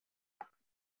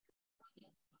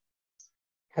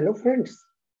Hello friends,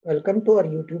 welcome to our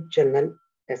YouTube channel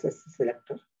SSC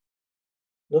selector.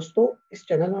 दोस्तों, इस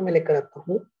channel में मैं लेकर आता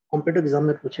हूँ कॉम्पिटिटिव एग्जाम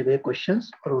में पूछे गए क्वेश्चंस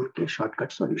और उनके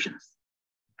शॉर्टकट सॉल्यूशंस।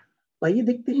 तो आइए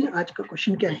देखते हैं आज का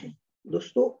क्वेश्चन क्या है।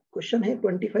 दोस्तों, क्वेश्चन है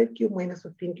 25 cube minus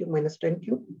 15 cube minus 10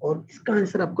 cube और इसका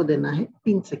आंसर आपको देना है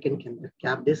 3 सेकेंड के अंदर।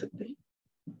 क्या आप दे सकते हैं?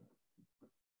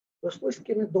 दोस्तों,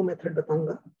 इसके मैं 2 मेथड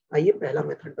बताऊंगा। आइए पहला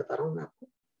मेथड बता रहा हूँ मैं आपको।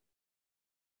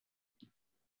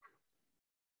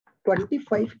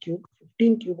 25 क्यूब,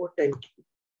 15 क्यूब और 10 क्यूब।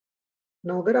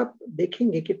 ना अगर आप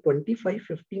देखेंगे कि 25,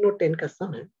 15 और 10 का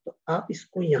सम है तो आप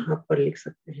इसको यहां पर लिख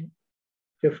सकते हैं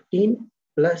 15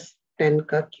 प्लस 10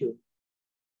 का क्यूब।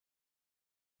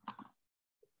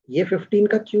 ये 15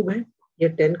 का क्यूब है, ये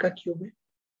 10 का क्यूब है।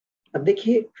 अब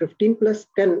देखिए 15 प्लस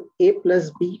 10 a प्लस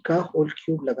बी का होल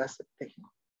क्यूब लगा सकते हैं।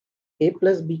 a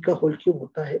प्लस बी का होल क्यूब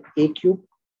होता है a cube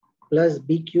plus b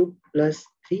cube plus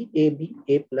 3ab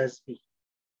a plus b।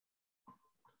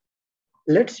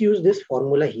 Let's use this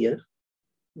formula here.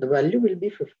 The value will be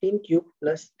 15 cube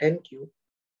plus 10 cube,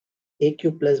 a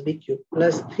cube plus b cube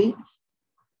plus 3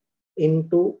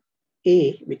 into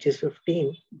a, which is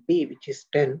 15, b, which is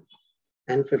 10,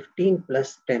 and 15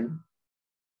 plus 10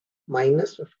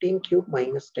 minus 15 cube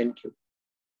minus 10 cube.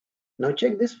 Now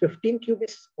check this, 15 cube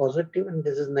is positive and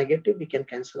this is negative. We can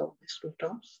cancel out these two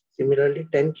terms. Similarly,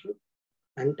 10 cube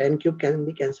and 10 cube can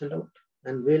be cancelled out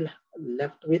and we'll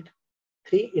left with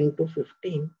 3 into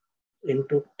 15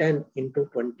 into 10 into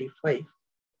 25.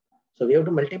 So we have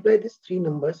to multiply these three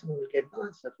numbers and we'll get the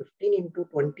answer. 15 into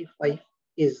 25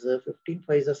 is 15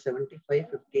 5 is 75,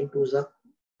 15 2 is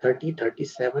 30,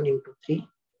 37 into 3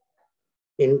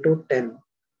 into 10.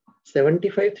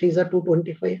 75 3 is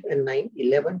 225 and 9,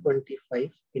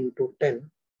 1125 into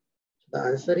 10. So the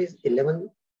answer is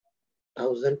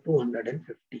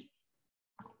 11,250.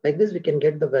 Like this, we can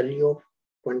get the value of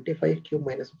 25 cube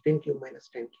minus 15 cube minus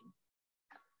 10 cube.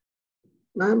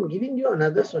 Now I'm giving you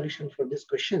another solution for this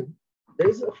question. There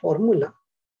is a formula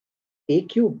a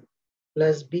cube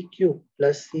plus b cube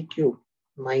plus c cube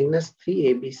minus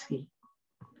 3abc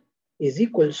is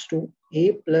equals to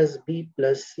a plus b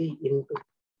plus c into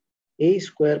a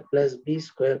square plus b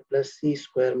square plus c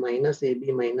square minus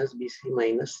ab minus bc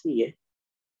minus ca.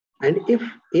 And if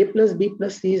a plus b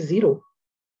plus c is 0,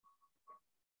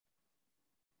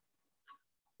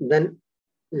 then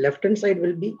left hand side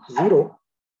will be 0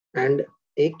 and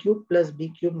a cube plus b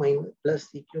cube minus plus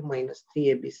c cube minus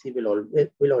 3abc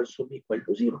will also be equal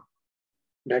to 0.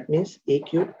 That means a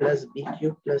cube plus b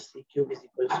cube plus c cube is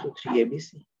equals to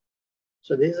 3abc.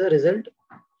 So this is a result,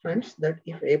 friends, that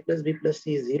if a plus b plus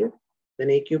c is 0,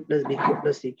 then a cube plus b cube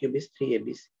plus c cube is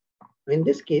 3abc. In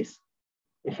this case,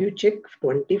 if you check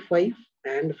 25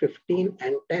 and 15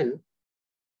 and 10,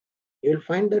 you will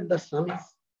find that the sum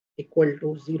is equal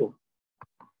to 0.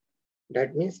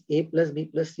 That means a plus b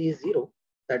plus c is 0.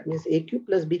 That means a cube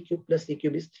plus b cube plus c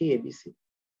cube is 3abc.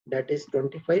 That is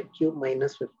 25 cube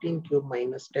minus 15 cube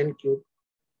minus 10 cube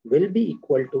will be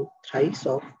equal to thrice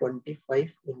of 25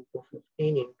 into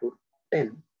 15 into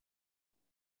 10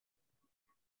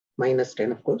 minus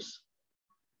 10, of course.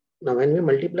 Now when we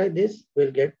multiply this,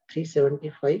 we'll get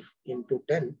 375 into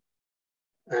 10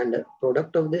 and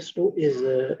product of this two is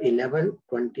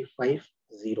 1125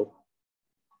 0.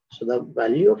 So the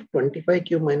value of 25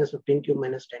 cube minus 15 cube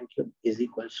minus 10 cube is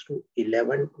equals to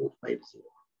 11250.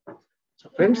 So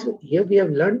friends, here we have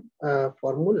learned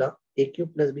formula a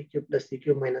cube plus b cube plus c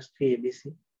cube minus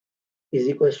 3abc is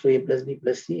equals to a plus b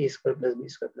plus c, a square plus b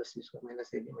square plus c square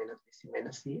minus ab minus bc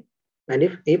minus ca. And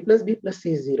if a plus b plus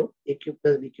c is 0, a cube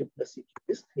plus b cube plus c cube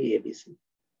is 3abc.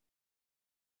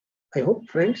 I hope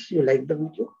friends you like the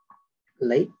video.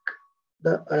 Like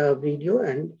the video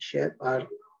and share our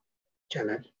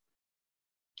channel.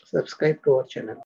 Subscribe to our channel.